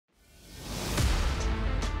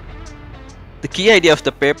The key idea of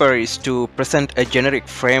the paper is to present a generic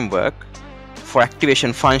framework for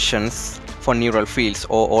activation functions for neural fields,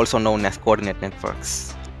 or also known as coordinate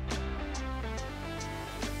networks.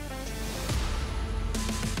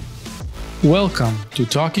 Welcome to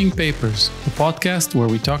Talking Papers, the podcast where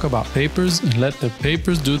we talk about papers and let the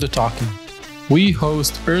papers do the talking. We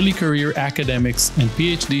host early career academics and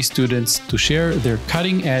PhD students to share their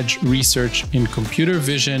cutting-edge research in computer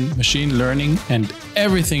vision, machine learning, and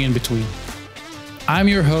everything in between. I'm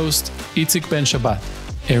your host, Itzik Ben Shabbat,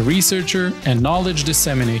 a researcher and knowledge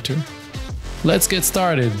disseminator. Let's get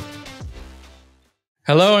started.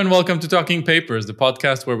 Hello and welcome to Talking Papers, the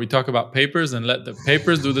podcast where we talk about papers and let the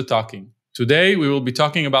papers do the talking. Today, we will be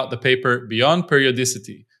talking about the paper Beyond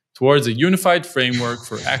Periodicity, towards a unified framework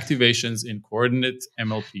for activations in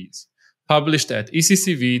Coordinate-MLPs, published at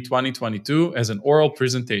ECCV 2022 as an oral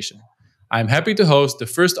presentation. I'm happy to host the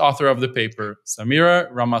first author of the paper, Sameera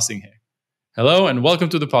Ramasinghe. Hello and welcome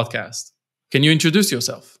to the podcast. Can you introduce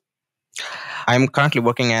yourself? I'm currently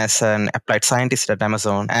working as an applied scientist at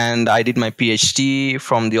Amazon, and I did my PhD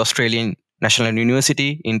from the Australian National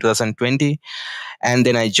University in 2020. And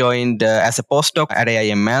then I joined as a postdoc at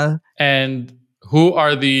AIML. And who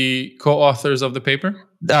are the co-authors of the paper?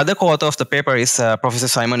 The other co-author of the paper is Professor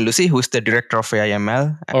Simon Lucy, who is the director of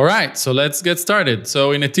AIML. All right, so let's get started.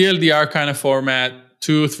 So in a TLDR kind of format,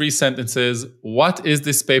 2-3 sentences, what is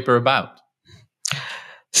this paper about?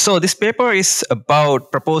 So this paper is about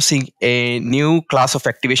proposing a new class of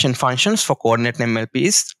activation functions for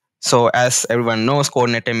Coordinate-MLPs. So as everyone knows,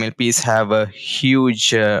 Coordinate-MLPs have a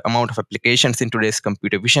huge amount of applications in today's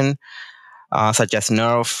computer vision, such as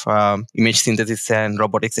nerve, image synthesis, and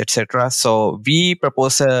robotics, etc. So we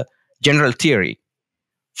propose a general theory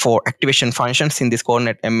for activation functions in these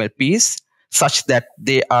Coordinate-MLPs, such that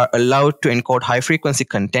they are allowed to encode high-frequency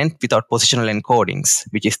content without positional encodings,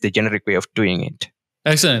 which is the generic way of doing it.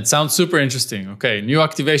 Excellent. Sounds super interesting. Okay, new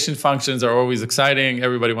activation functions are always exciting.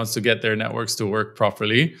 Everybody wants to get their networks to work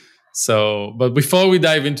properly. So, but before we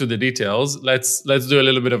dive into the details, let's do a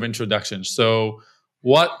little bit of introduction. So,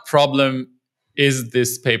 what problem is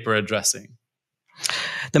this paper addressing?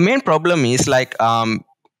 The main problem is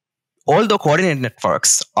although coordinate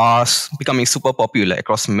networks are becoming super popular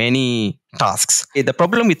across many tasks, the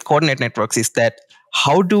problem with coordinate networks is that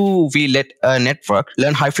how do we let a network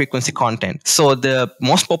learn high-frequency content? So the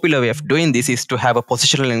most popular way of doing this is to have a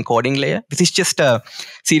positional encoding layer. This is just a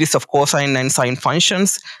series of cosine and sine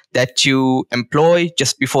functions that you employ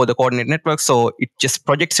just before the coordinate network. So it just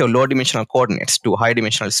projects your low-dimensional coordinates to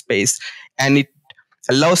high-dimensional space, and it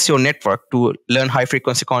allows your network to learn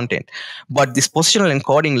high-frequency content. But these positional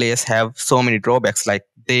encoding layers have so many drawbacks, like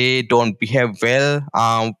they don't behave well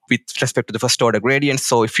with respect to the first-order gradients.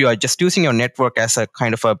 So if you are just using your network as a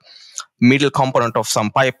kind of a middle component of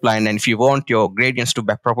some pipeline, and if you want your gradients to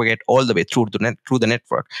backpropagate all the way through the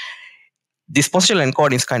network, this positional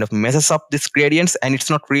encodings kind of messes up these gradients, and it's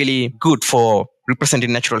not really good for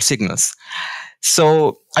representing natural signals.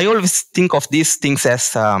 So I always think of these things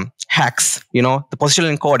as hacks, the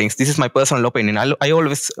positional encodings. This is my personal opinion. I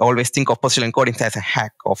always think of positional encodings as a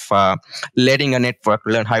hack of letting a network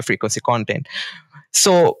learn high frequency content.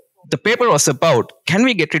 So the paper was about, can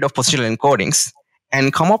we get rid of positional encodings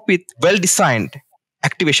and come up with well-designed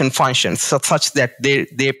activation functions such that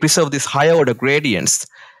they preserve these higher order gradients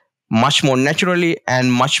much more naturally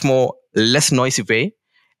and much more less noisy way,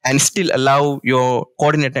 and still allow your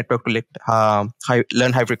coordinate network to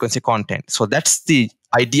learn high-frequency content. So that's the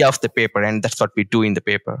idea of the paper, and that's what we do in the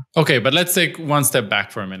paper. Okay, but let's take one step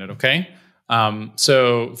back for a minute, okay?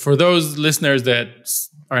 So for those listeners that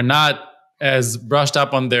are not as brushed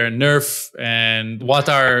up on their NERF and what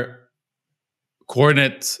are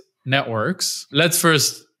coordinate networks, let's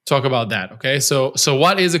first talk about that, okay? So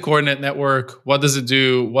what is a coordinate network? What does it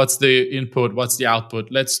do? What's the input? What's the output?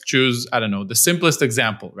 Let's choose, the simplest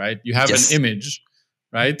example, right? You have an image,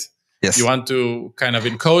 right? Yes. You want to kind of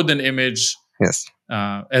encode an image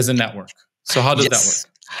as a network. So how does that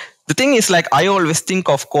work? The thing is, I always think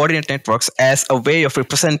of coordinate networks as a way of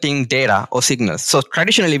representing data or signals. So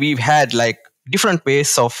traditionally, we've had different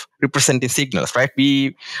ways of representing signals, right?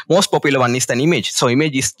 Most popular one is an image. So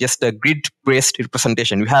image is just a grid-based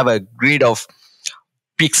representation. You have a grid of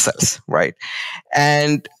pixels, right?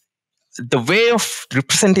 And the way of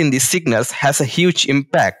representing these signals has a huge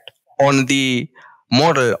impact on the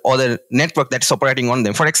model or the network that's operating on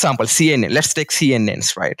them. For example, CNN. Let's take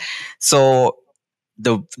CNNs, right? So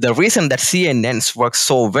the reason that CNNs work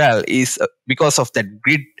so well is because of that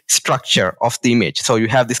grid structure of the image. So you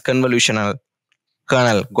have this convolutional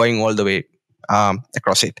kernel going all the way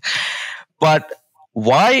across it. But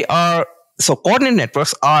why are So coordinate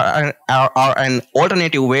networks are an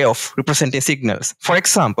alternative way of representing signals. For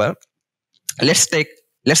example, let's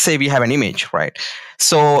say we have an image, right?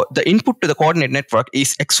 So the input to the coordinate network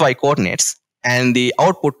is xy coordinates, and the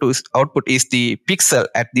output is the pixel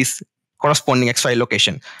at this corresponding xy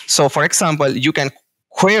location. So for example, you can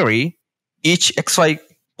query each xy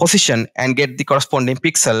position and get the corresponding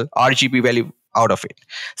pixel RGB value out of it.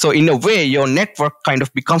 So in a way, your network kind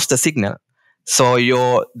of becomes the signal. So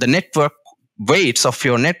the network weights of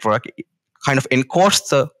your network kind of encodes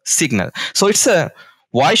the signal. So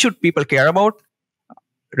why should people care about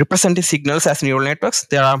representing signals as neural networks?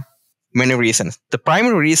 There are many reasons. The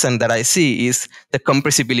primary reason that I see is the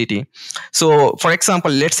compressibility. So for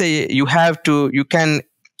example, let's say you can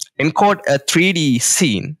encode a 3D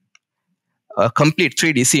scene, a complete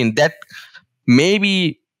 3D scene that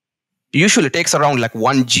maybe usually takes around like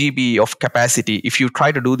 1 GB of capacity if you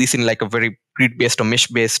try to do this in like a very grid-based or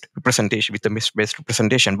mesh-based representation, with a mesh-based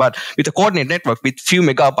representation. But with a coordinate network with few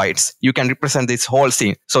megabytes, you can represent this whole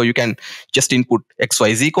scene. So you can just input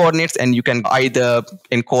XYZ coordinates, and you can either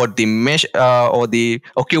encode the mesh or the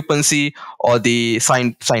occupancy or the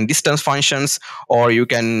sign distance functions, or you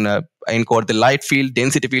can encode the light field,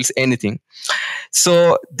 density fields, anything.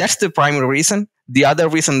 So that's the primary reason. The other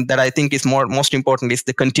reason that I think is most important is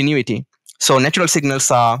the continuity. So natural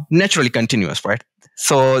signals are naturally continuous, right?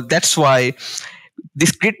 So that's why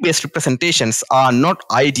these grid-based representations are not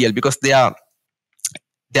ideal, because they are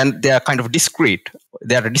kind of discrete.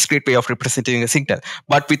 They are a discrete way of representing a signal.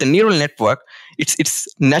 But with a neural network, it's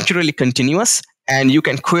naturally continuous, and you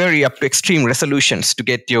can query up to extreme resolutions to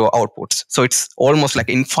get your outputs. So it's almost like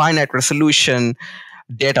infinite resolution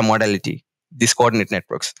data modality, these coordinate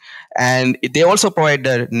networks. And they also provide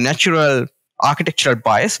a natural architectural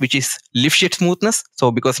bias, which is Lifshitz smoothness.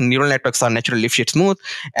 So because neural networks are naturally Lifshitz smooth,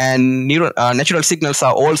 and natural signals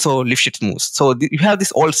are also Lifshitz smooth. So you have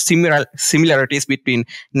this all similarities between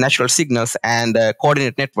natural signals and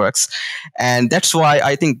coordinate networks. And that's why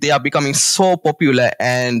I think they are becoming so popular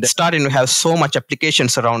and starting to have so much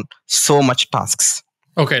applications around so much tasks.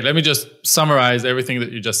 Okay, let me just summarize everything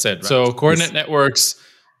that you just said. Right? So coordinate networks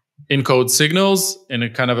encode signals in a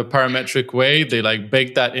kind of a parametric way. They like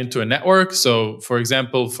bake that into a network. So for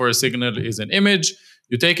example, for a signal is an image.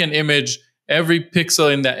 You take an image, every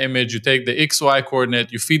pixel in that image, you take the XY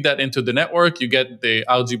coordinate, you feed that into the network, you get the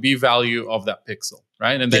RGB value of that pixel,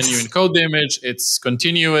 right? And then you encode the image, it's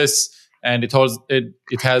continuous, and it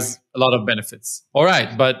has a lot of benefits. All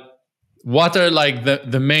right, but what are like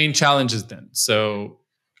the main challenges then? So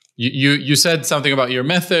you said something about your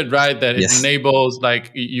method, right? That it enables,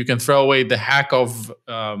 like, you can throw away the hack of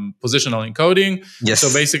positional encoding. Yes.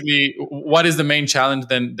 So basically, what is the main challenge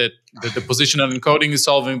then that the positional encoding is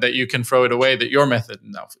solving, that you can throw it away, that your method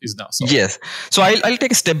is now solving? Yes. So I'll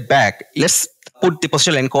take a step back. Let's put the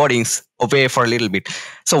positional encodings away for a little bit.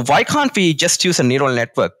 So why can't we just use a neural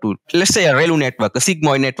network to, let's say, a ReLU network, a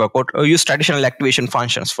sigmoid network, or use traditional activation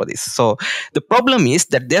functions for this? So the problem is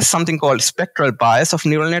that there's something called spectral bias of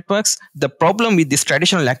neural networks. The problem with these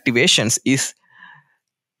traditional activations is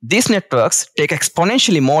these networks take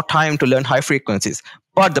exponentially more time to learn high frequencies.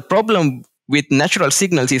 But the problem with natural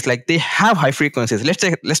signals is like they have high frequencies.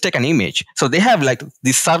 Let's take an image. So they have like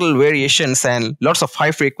these subtle variations and lots of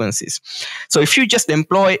high frequencies. So if you just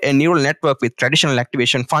employ a neural network with traditional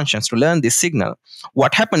activation functions to learn this signal,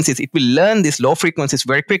 what happens is it will learn these low frequencies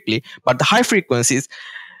very quickly, but the high frequencies,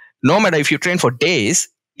 no matter if you train for days,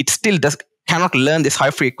 it still cannot learn this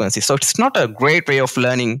high frequency. So it's not a great way of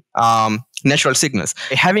learning natural signals.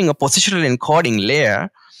 Having a positional encoding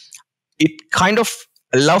layer, it kind of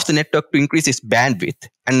allows the network to increase its bandwidth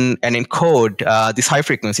and encode these high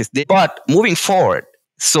frequencies. But moving forward,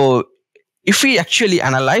 so if we actually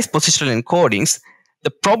analyze positional encodings,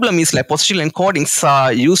 the problem is like positional encodings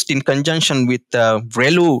are used in conjunction with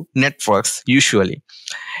ReLU networks usually.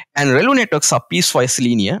 And ReLU networks are piecewise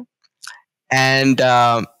linear. And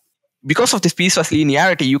because of this piecewise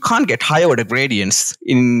linearity, you can't get high order gradients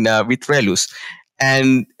with ReLUs.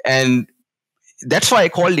 And that's why I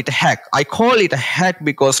called it a hack. I call it a hack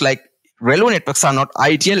because like ReLU networks are not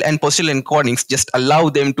ideal, and positional encodings just allow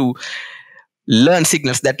them to learn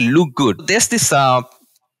signals that look good. There's this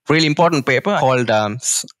really important paper called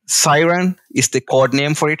Siren is the code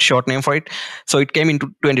name for it, short name for it. So it came into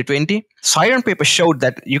 2020. Siren paper showed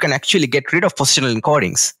that you can actually get rid of positional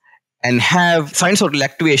encodings and have sinusoidal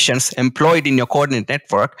activations employed in your coordinate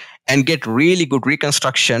network and get really good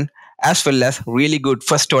reconstruction as well as really good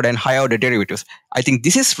first order and higher order derivatives. I think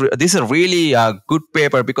this is a really good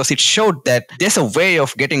paper because it showed that there's a way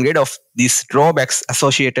of getting rid of these drawbacks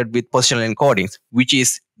associated with positional encodings, which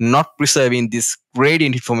is not preserving this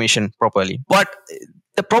gradient information properly. But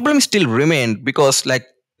the problem still remained because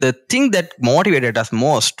the thing that motivated us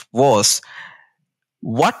most was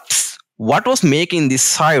what was making this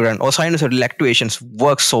siren or sinusoidal actuations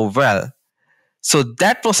work so well. So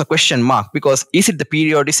that was a question mark, because is it the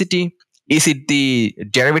periodicity? Is it the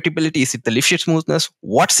derivatability? Is it the Lifshitz smoothness?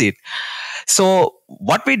 What's it? So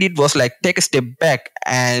what we did was take a step back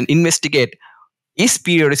and investigate, is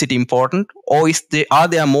periodicity important, or are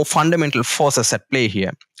there more fundamental forces at play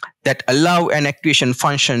here that allow an actuation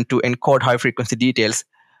function to encode high frequency details,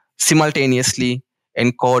 simultaneously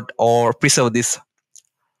encode or preserve this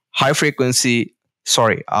high frequency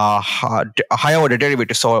higher order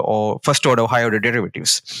derivatives or first order higher order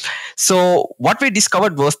derivatives. So what we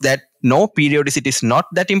discovered was that no, periodicity is not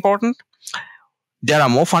that important. There are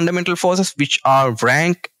more fundamental forces, which are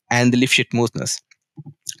rank and the Lifshitz smoothness.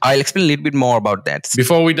 I'll explain a little bit more about that.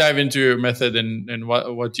 Before we dive into your method and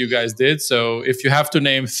what you guys did, so if you have to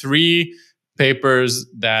name 3 papers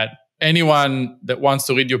that anyone that wants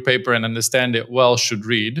to read your paper and understand it well should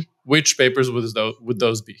read, which papers would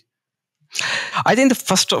those be? I think the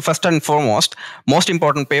first and foremost, most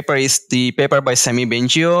important paper is the paper by Sami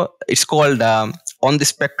Bengio. It's called On the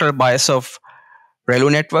Spectral Bias of ReLU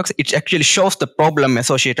Networks. It actually shows the problem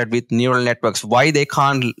associated with neural networks, why they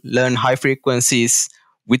can't learn high frequencies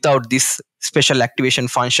without these special activation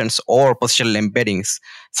functions or positional embeddings.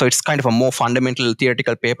 So it's kind of a more fundamental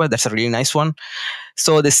theoretical paper. That's a really nice one.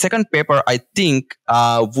 So the second paper I think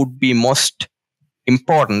would be most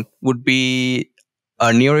important would be a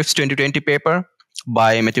NeurIFS 2020 paper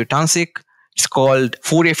by Matthew Tansik. It's called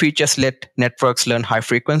Fourier Features Let Networks Learn High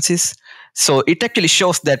Frequencies. So it actually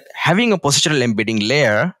shows that having a positional embedding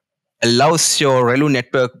layer allows your ReLU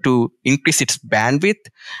network to increase its bandwidth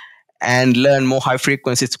and learn more high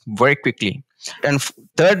frequencies very quickly. And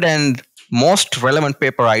third and most relevant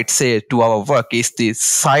paper, I'd say, to our work is the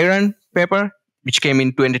Siren paper, which came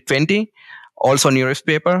in 2020, also a NeurIFS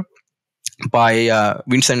paper by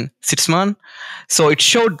Vincent Sitzman. So it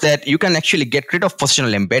showed that you can actually get rid of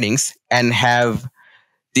positional embeddings and have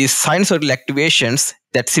these sinusoidal activations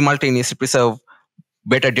that simultaneously preserve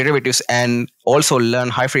better derivatives and also learn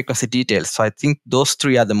high frequency details. So I think those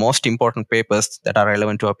 3 are the most important papers that are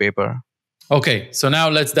relevant to our paper. Okay, so now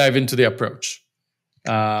let's dive into the approach.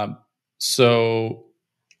 So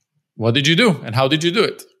what did you do and how did you do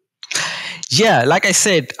it? Yeah, like I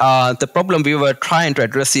said, the problem we were trying to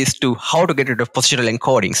address is to how to get rid of positional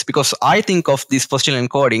encodings, because I think of these positional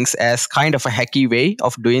encodings as kind of a hacky way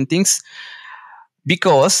of doing things.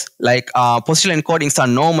 Because positional encodings are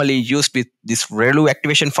normally used with these ReLU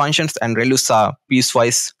activation functions, and ReLUs are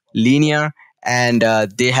piecewise linear, and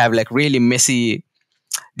they have really messy.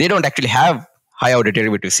 They don't actually have high order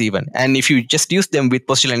derivatives even. And if you just use them with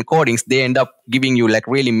positional encodings, they end up giving you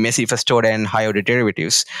really messy first order and high order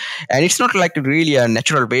derivatives. And it's not really a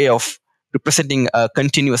natural way of representing a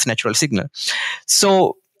continuous natural signal.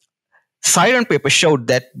 So Siren paper showed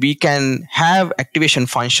that we can have activation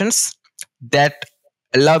functions that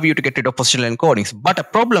allow you to get rid of positional encodings. But a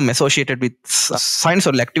problem associated with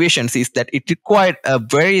sinusoidal activations is that it required a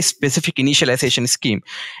very specific initialization scheme.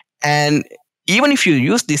 And even if you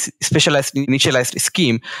use this specialized initialized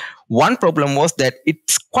scheme, one problem was that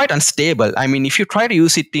it's quite unstable. I mean, if you try to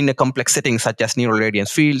use it in a complex setting such as neural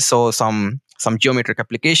radiance fields or some geometric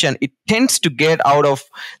application, it tends to get out of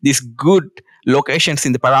these good locations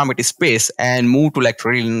in the parameter space and move to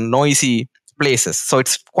really noisy places. So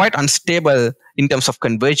it's quite unstable in terms of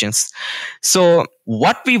convergence. So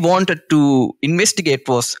what we wanted to investigate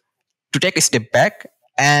was to take a step back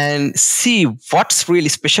and see what's really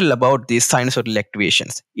special about these sinusoidal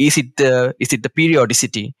activations. Is it the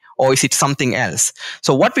periodicity, or is it something else?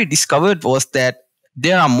 So what we discovered was that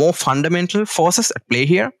there are more fundamental forces at play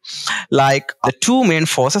here. The 2 main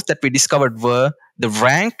forces that we discovered were the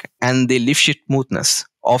rank and the Lifshitz smoothness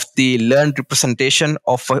of the learned representation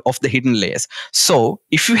of the hidden layers. So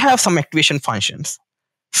if you have some activation functions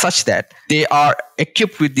such that they are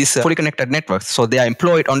equipped with these fully connected networks, so they are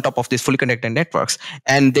employed on top of these fully connected networks,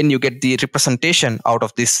 and then you get the representation out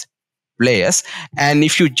of these layers. And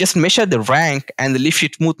if you just measure the rank and the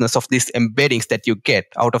Lifshitz smoothness of these embeddings that you get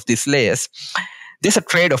out of these layers, there's a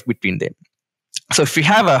trade-off between them. So if you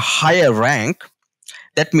have a higher rank,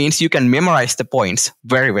 that means you can memorize the points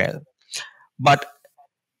very well. But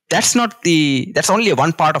that's only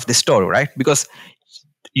one part of the story, right? Because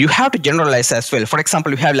you have to generalize as well. For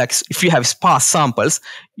example, you have like, if you have sparse samples,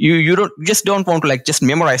 you don't want to like just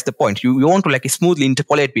memorize the point. You want to like smoothly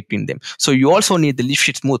interpolate between them. So you also need the lift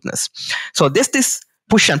shift smoothness. So there's this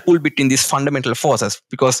push and pull between these fundamental forces,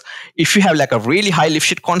 because if you have like a really high lift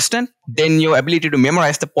shift constant, then your ability to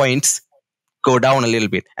memorize the points go down a little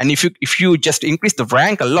bit. And if you just increase the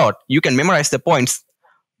rank a lot, you can memorize the points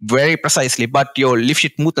very precisely, but your lift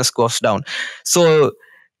shift smoothness goes down. So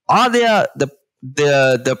are there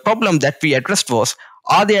the problem that we addressed was,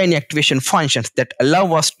 are there any activation functions that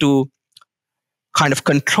allow us to kind of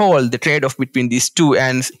control the trade-off between these two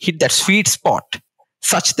and hit that sweet spot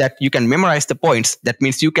such that you can memorize the points? That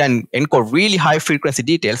means you can encode really high frequency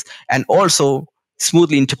details and also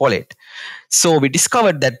smoothly interpolate. So we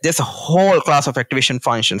discovered that there's a whole class of activation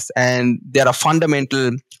functions, and there are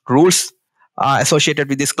fundamental rules associated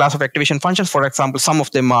with this class of activation functions. For example, some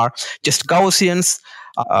of them are just Gaussians,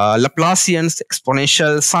 Laplacians,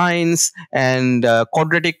 exponential signs, and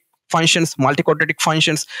quadratic functions, multi-quadratic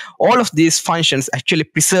functions. All of these functions actually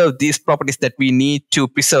preserve these properties that we need to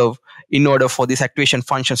preserve in order for these activation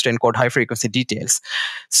functions to encode high frequency details.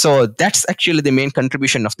 So that's actually the main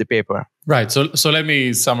contribution of the paper. Right. So let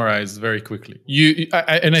me summarize very quickly.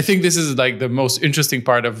 And I think this is like the most interesting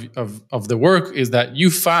part of the work, is that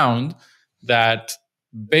you found that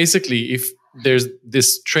basically if there's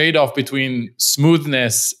this trade-off between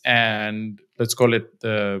smoothness and, let's call it,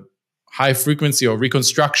 the high frequency or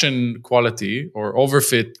reconstruction quality or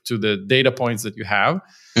overfit to the data points that you have,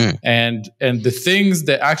 and the things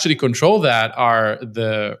that actually control that are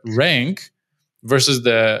the rank versus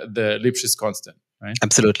the Lipschitz constant, right?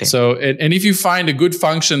 Absolutely. So, and if you find a good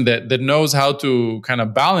function that knows how to kind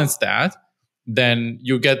of balance that, then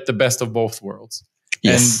you get the best of both worlds.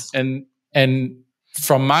 Yes. And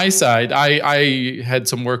from my side, I had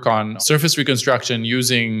some work on surface reconstruction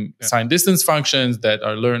using sine distance functions that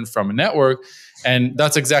are learned from a network. And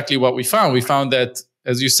that's exactly what we found. We found that,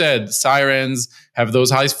 as you said, sirens have those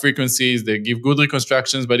high frequencies. They give good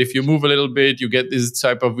reconstructions. But if you move a little bit, you get this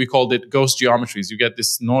type of, we called it ghost geometries. You get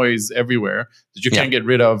this noise everywhere that you can't get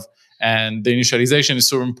rid of. And the initialization is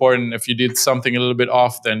so important. If you did something a little bit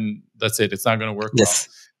off, then that's it. It's not going to work well.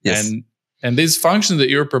 Yes. And these functions that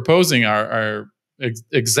you're proposing are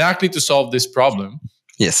exactly to solve this problem.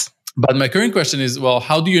 Yes. But my current question is, well,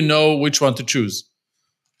 how do you know which one to choose?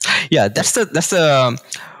 Yeah, that's the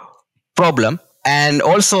problem. And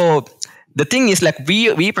also the thing is, like,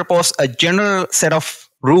 we propose a general set of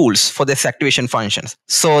rules for this activation functions.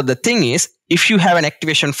 So the thing is, if you have an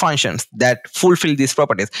activation functions that fulfill these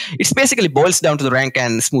properties, it basically boils down to the rank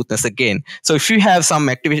and smoothness again. So if you have some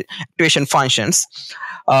activation functions,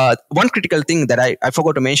 one critical thing that I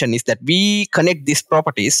forgot to mention is that we connect these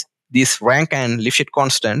properties, this rank and Lipschitz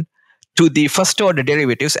constant, to the first order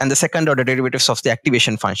derivatives and the second order derivatives of the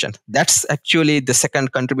activation function. That's actually the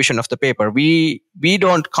second contribution of the paper. We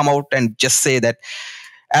don't come out and just say that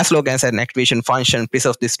as long as an activation function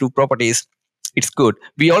preserves these two properties, it's good.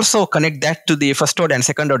 We also connect that to the first order and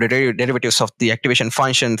second order derivatives of the activation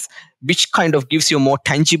functions, which kind of gives you a more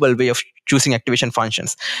tangible way of choosing activation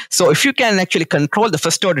functions. So if you can actually control the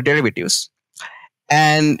first order derivatives,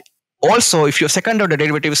 and also if your second order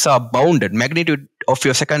derivatives are bounded, magnitude of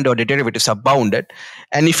your second order derivatives are bounded,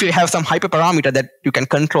 and if you have some hyperparameter that you can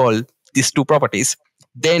control these two properties,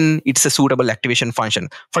 then it's a suitable activation function.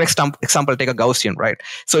 For example, take a Gaussian, right?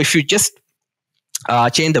 So if you just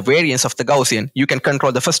change the variance of the Gaussian, you can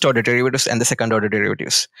control the first order derivatives and the second order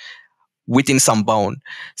derivatives within some bound.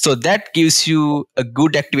 So that gives you a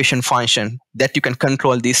good activation function that you can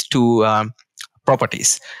control these two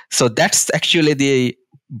properties. So that's actually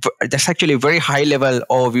a very high level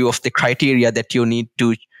overview of the criteria that you need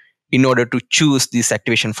to in order to choose these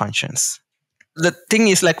activation functions. The thing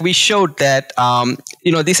is, like, we showed that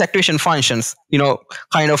these activation functions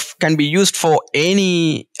kind of can be used for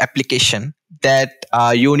any application that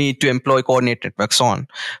you need to employ coordinate networks on.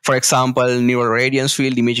 For example, neural radiance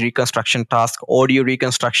field image reconstruction tasks, audio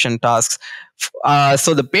reconstruction tasks.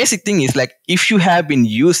 So the basic thing is, like, if you have been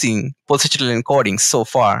using positional encoding so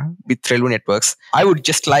far with ReLU networks, I would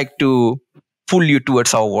just like to pull you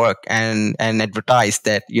towards our work and advertise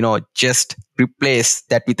that, just replace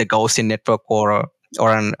that with a Gaussian network or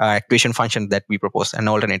an activation function that we propose, an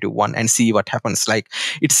alternative one, and see what happens. Like,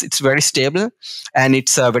 it's very stable, and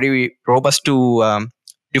it's very robust to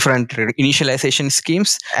different initialization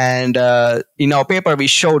schemes. And in our paper, we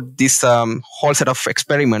showed this whole set of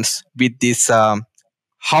experiments with this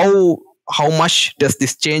how much does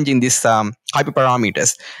this change in these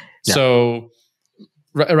hyperparameters. Yeah. So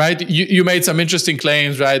Right, you made some interesting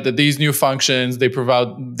claims, right? That these new functions they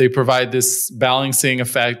provide this balancing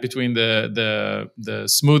effect between the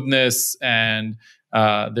smoothness and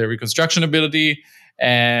the reconstruction ability.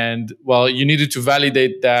 And well, you needed to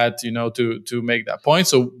validate that, to make that point.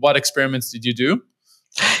 So, what experiments did you do?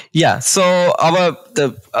 Yeah, so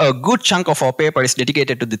a good chunk of our paper is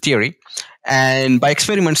dedicated to the theory, and by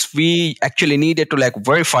experiments we actually needed to like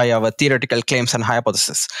verify our theoretical claims and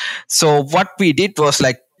hypotheses. So what we did was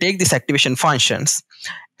like take these activation functions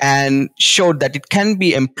and showed that it can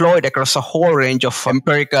be employed across a whole range of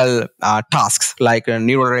empirical tasks like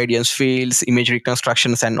neural radiance fields, image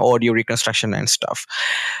reconstructions, and audio reconstruction and stuff.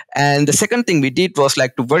 And the second thing we did was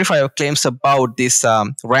like to verify our claims about this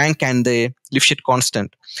rank and the Lifshitz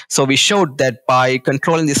constant. So we showed that by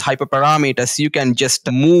controlling these hyperparameters, you can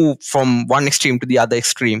just move from one extreme to the other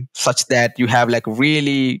extreme, such that you have like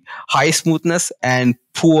really high smoothness and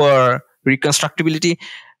poor reconstructibility.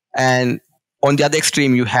 And on the other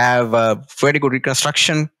extreme, you have very good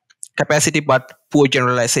reconstruction capacity, but poor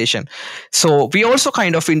generalization. So we also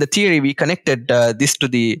kind of, in the theory, we connected this to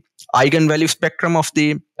the eigenvalue spectrum of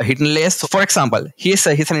the hidden layers. So for example, here's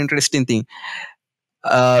an interesting thing.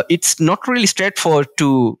 It's not really straightforward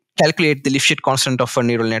to calculate the Lifshitz constant of a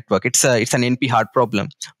neural network. It's an NP-hard problem.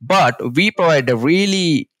 But we provide a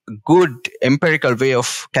really good empirical way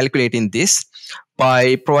of calculating this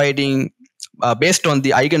by providing based on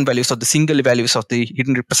the eigenvalues of the single values of the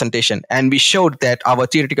hidden representation. And we showed that our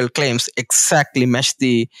theoretical claims exactly match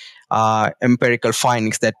the empirical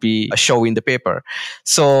findings that we show in the paper.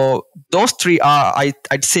 So those three are,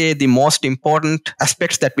 I'd say, the most important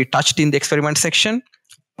aspects that we touched in the experiment section.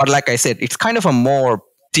 But like I said, it's kind of a more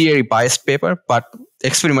theory biased paper, but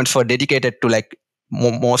experiments were dedicated to like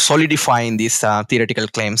more solidifying these theoretical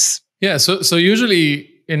claims. Yeah. So usually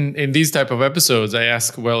in these type of episodes, I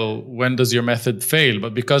ask, well, when does your method fail?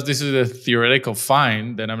 But because this is a theoretical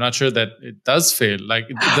find, then I'm not sure that it does fail. Like,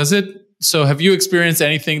 does it? So have you experienced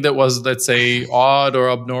anything that was, let's say, odd or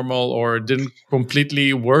abnormal or didn't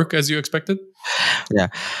completely work as you expected? Yeah.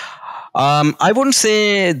 I wouldn't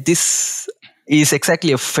say this is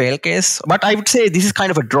exactly a fail case, but I would say this is kind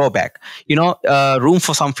of a drawback, room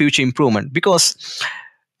for some future improvement, because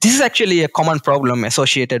this is actually a common problem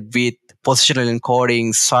associated with positional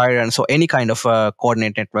encoding, Siren, so any kind of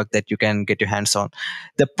coordinate network that you can get your hands on.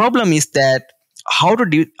 The problem is that how to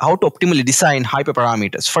optimally design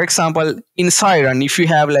hyperparameters. For example, in Siren, if you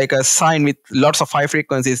have like a sine with lots of high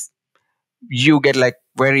frequencies, you get like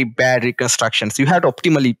very bad reconstructions. You have to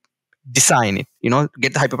optimally design it,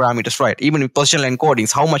 get the hyperparameters right. Even with positional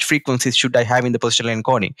encodings, how much frequencies should I have in the positional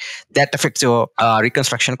encoding? That affects your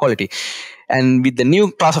reconstruction quality. And with the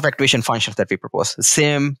new class of activation functions that we propose, the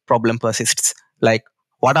same problem persists. Like,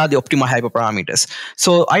 what are the optimal hyperparameters?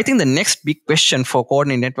 So I think the next big question for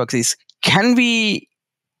coordinate networks is, can we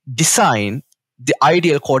design the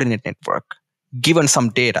ideal coordinate network given some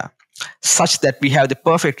data such that we have the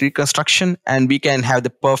perfect reconstruction and we can have the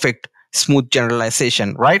perfect smooth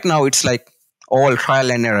generalization? Right now, it's like all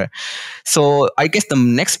trial and error. So I guess the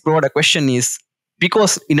next broader question is,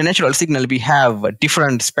 because in a natural signal, we have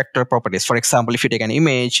different spectral properties. For example, if you take an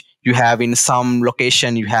image, you have in some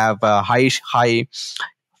location, you have high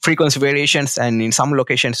frequency variations, and in some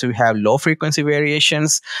locations, you have low frequency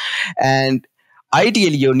variations. And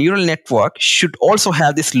ideally, your neural network should also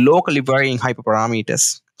have this locally varying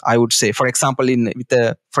hyperparameters, I would say. For example,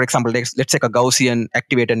 let's take a Gaussian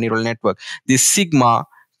activated neural network. This sigma,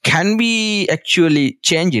 can we actually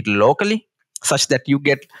change it locally such that you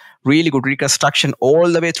get really good reconstruction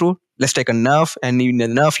all the way through? Let's take a nerve, and in the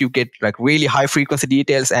nerve you get like really high frequency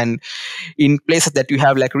details, and in places that you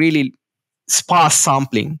have like really sparse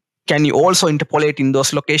sampling, can you also interpolate in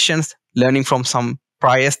those locations, learning from some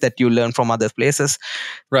priors that you learn from other places?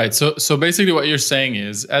 Right. So basically what you're saying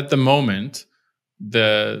is, at the moment,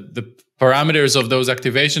 the parameters of those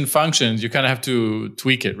activation functions, you kind of have to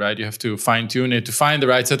tweak it, right? You have to fine tune it to find the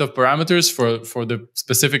right set of parameters for the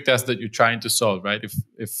specific test that you're trying to solve, right?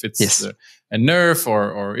 If it's yes. A nerve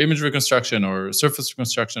or image reconstruction or surface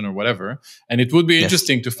reconstruction or whatever. And it would be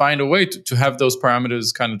interesting to find a way to have those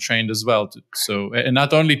parameters kind of trained as well. And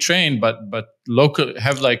not only trained, but local,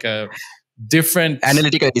 have like a different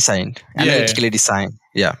analytically designed.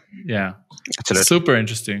 Yeah. Absolutely. Super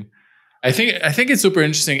interesting. I think it's super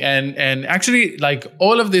interesting, and actually, like,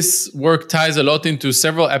 all of this work ties a lot into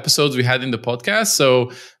several episodes we had in the podcast.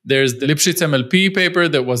 So there's the Lifshitz MLP paper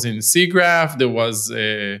that was in SIGGRAPH. There was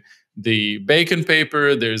the Bacon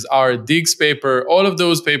paper. There's our Diggs paper. All of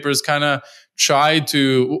those papers kind of try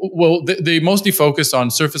to, well, they mostly focus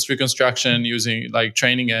on surface reconstruction using like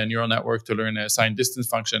training a neural network to learn a sine distance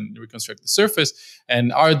function, reconstruct the surface.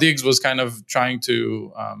 And our digs was kind of trying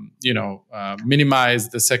to, minimize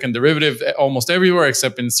the second derivative almost everywhere,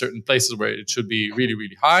 except in certain places where it should be really,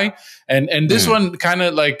 really high. And this one kind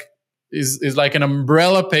of like is like an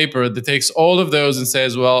umbrella paper that takes all of those and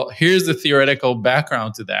says, well, here's the theoretical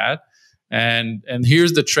background to that. And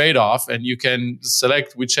here's the trade-off, and you can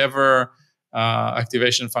select whichever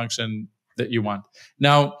activation function that you want.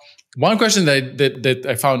 Now, one question that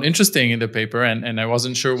I found interesting in the paper, and I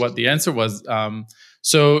wasn't sure what the answer was.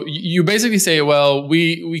 So you basically say, well,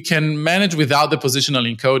 we can manage without the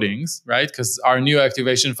positional encodings, right? Because our new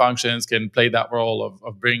activation functions can play that role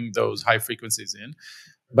of bringing those high frequencies in.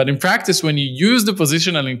 But in practice, when you use the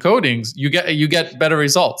positional encodings, you get better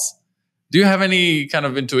results. Do you have any kind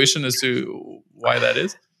of intuition as to why that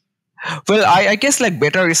is? Well, I guess like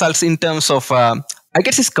better results in terms of, I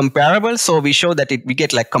guess it's comparable. So we show that we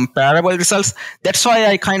get like comparable results. That's why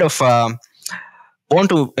I kind of want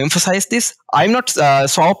to emphasize this. I'm not,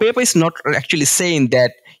 so our paper is not actually saying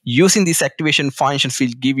that using these activation functions will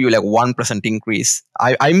give you like 1% increase.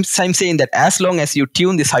 I'm saying that as long as you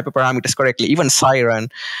tune these hyperparameters correctly, even Siren,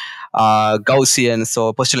 Gaussian,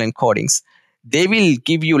 so positional encodings, they will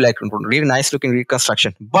give you like really nice looking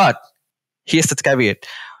reconstruction. But here's the caveat.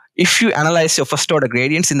 If you analyze your first order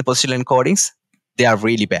gradients in the positional encodings, they are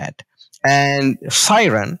really bad. And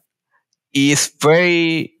Siren is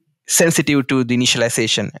very sensitive to the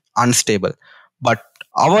initialization, unstable. But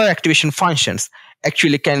our activation functions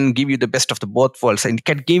actually can give you the best of the both worlds, and it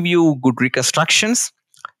can give you good reconstructions,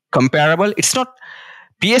 comparable. It's not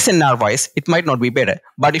PSNR wise, it might not be better,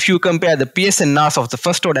 but if you compare the PSNRs of the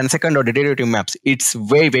first order and second order derivative maps, it's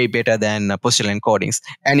way, way better than positional encodings.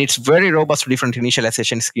 And it's very robust to different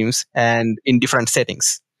initialization schemes and in different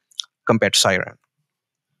settings compared to Siren.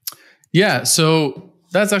 Yeah, so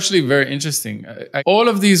that's actually very interesting. All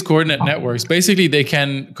of these coordinate networks, basically they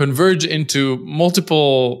can converge into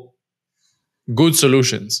multiple good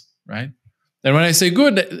solutions, right? And when I say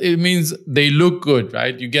good, it means they look good,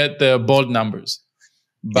 right? You get the bold numbers.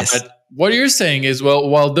 But yes, what you're saying is, well,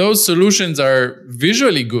 while those solutions are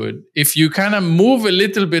visually good, if you kind of move a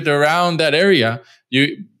little bit around that area,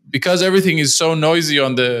 because everything is so noisy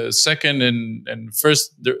on the second and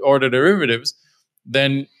first order derivatives,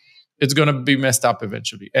 then it's going to be messed up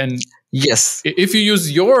eventually. And yes, if you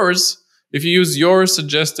use your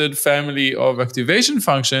suggested family of activation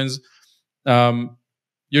functions,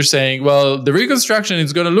 you're saying, well, the reconstruction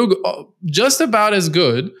is going to look just about as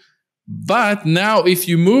good. But now if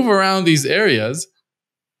you move around these areas,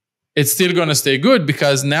 it's still going to stay good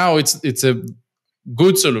because now it's a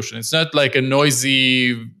good solution. It's not like a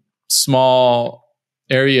noisy, small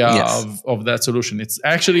area of that solution. It's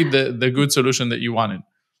actually the good solution that you wanted.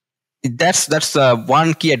 That's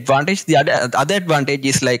one key advantage. The other advantage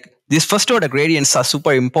is like these first order gradients are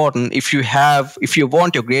super important if you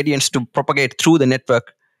want your gradients to propagate through the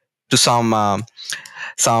network to some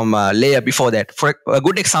layer before that. For a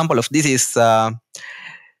good example of this is,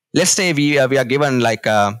 let's say we are given like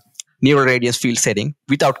a neural radiance field setting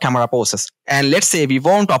without camera poses. And let's say we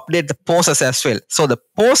want to update the poses as well. So the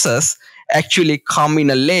poses actually come in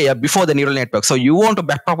a layer before the neural network. So you want to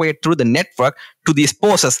backpropagate through the network to these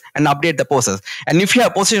poses and update the poses. And if you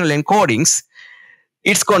have positional encodings,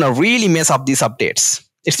 it's going to really mess up these updates.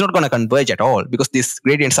 It's not going to converge at all because these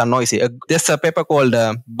gradients are noisy. There's a paper called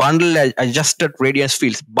Bundle Adjusted Radiance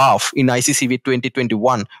Fields, BAF, in ICCV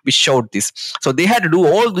 2021, which showed this. So they had to do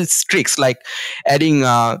all these tricks like adding,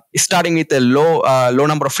 starting with a low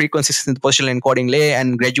number of frequencies in the positional encoding layer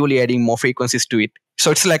and gradually adding more frequencies to it.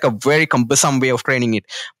 So it's like a very cumbersome way of training it.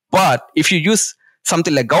 But if you use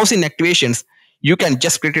something like Gaussian activations, you can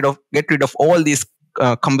just get rid of all these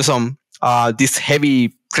cumbersome, these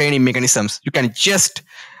heavy training mechanisms. You can just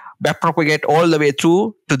backpropagate all the way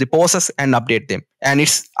through to the poses and update them. And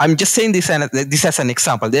I'm just saying this as an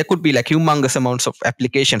example. There could be like humongous amounts of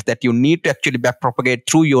applications that you need to actually backpropagate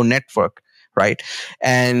through your network, right?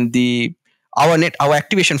 And our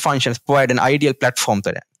activation functions provide an ideal platform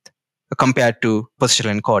to that compared to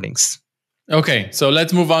positional encodings. Okay, so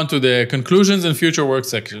let's move on to the conclusions and future work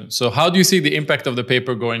section. So how do you see the impact of the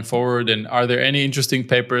paper going forward? And are there any interesting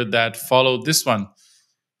papers that followed this one?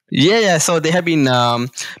 Yeah. So they have been,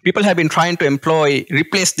 people have been trying to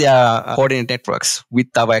replace their coordinate networks with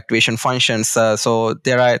our activation functions. So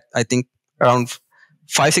there are, I think, around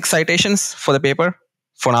 5-6 citations for the paper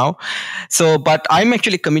for now. So, but I'm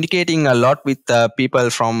actually communicating a lot with people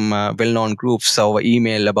from well-known groups over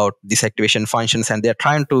email about these activation functions, and they're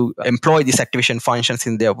trying to employ these activation functions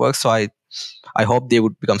in their work. So I hope they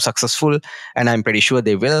would become successful, and I'm pretty sure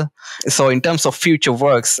they will. So in terms of future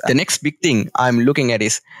works, the next big thing I'm looking at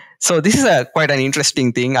is, so this is quite an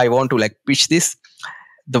interesting thing. I want to pitch this.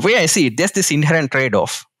 The way I see it, there's this inherent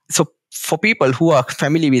trade-off. So for people who are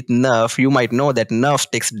familiar with NERF, you might know that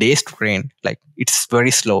NERF takes days to train. It's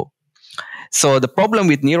very slow. So the problem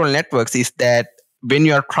with neural networks is that when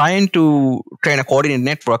you are trying to train a coordinate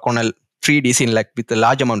network on a 3D scene, with a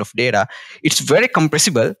large amount of data, it's very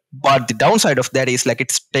compressible. But the downside of that is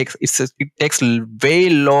it takes way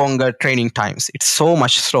longer training times. It's so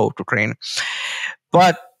much slow to train.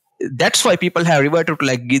 But that's why people have reverted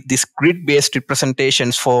to these grid-based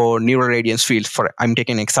representations for neural radiance fields. I'm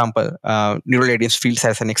taking an example, neural radiance fields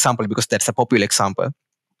as an example because that's a popular example.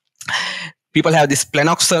 People have these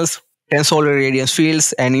planoxels, tensor radiance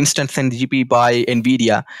fields, and instance NGP by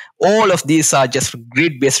NVIDIA. All of these are just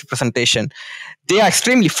grid-based representation. They are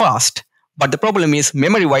extremely fast, but the problem is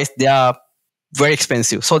memory-wise, they are very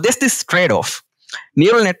expensive. So there's this trade-off.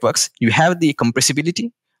 Neural networks, you have the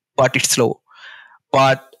compressibility, but it's slow.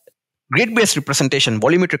 But grid-based representation,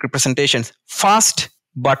 volumetric representations, fast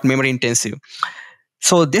but memory-intensive.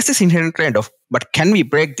 So this is inherent trade-off. But can we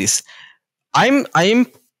break this? I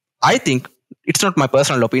think it's not my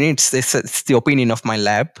personal opinion. It's the opinion of my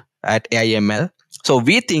lab at AIML. So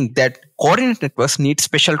we think that coordinate networks need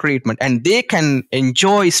special treatment, and they can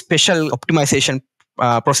enjoy special optimization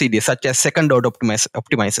procedures such as second-order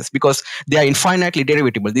optimizers, because they are infinitely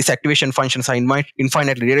derivatable. These activation functions are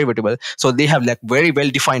infinitely derivatable, so they have very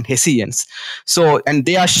well-defined Hessians. So, and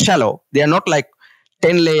they are shallow. They are not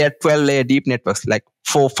 10-layer, 12-layer deep networks,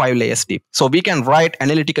 4-5 layers deep. So we can write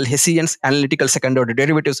analytical Hessians, analytical second-order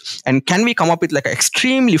derivatives, and can we come up with an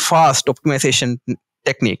extremely fast optimization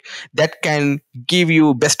technique that can give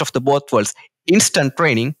you best of the both worlds, instant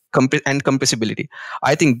training and compressibility.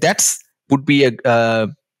 I think would be a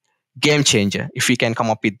game changer if we can come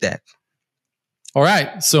up with that. All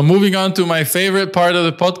right. So moving on to my favorite part of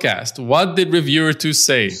the podcast. What did reviewer 2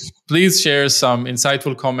 say? Please share some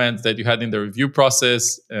insightful comments that you had in the review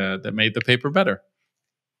process that made the paper better.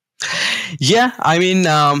 Yeah, I mean,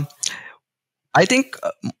 I think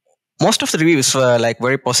most of the reviews were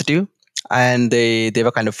very positive, and they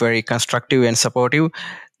were kind of very constructive and supportive.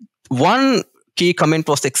 One key comment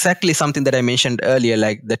was exactly something that I mentioned earlier,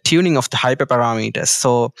 the tuning of the hyperparameters.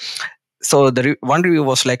 So the one review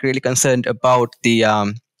was really concerned about the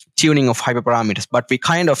tuning of hyperparameters, but we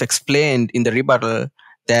kind of explained in the rebuttal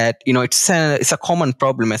that it's a common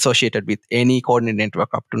problem associated with any coordinate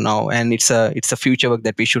network up to now, and it's a future work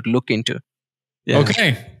that we should look into. Yeah.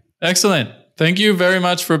 Okay, excellent. Thank you very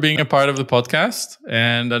much for being a part of the podcast,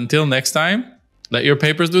 and until next time, let your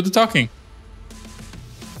papers do the talking.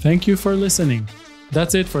 Thank you for listening.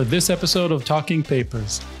 That's it for this episode of Talking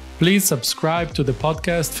Papers. Please subscribe to the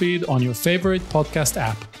podcast feed on your favorite podcast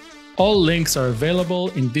app. All links are available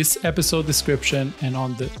in this episode description and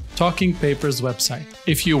on the Talking Papers website.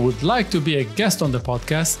 If you would like to be a guest on the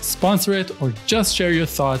podcast, sponsor it, or just share your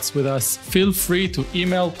thoughts with us, feel free to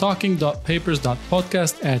email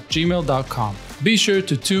talking.papers.podcast@gmail.com. Be sure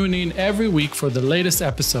to tune in every week for the latest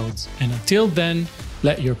episodes. And until then,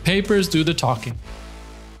 let your papers do the talking.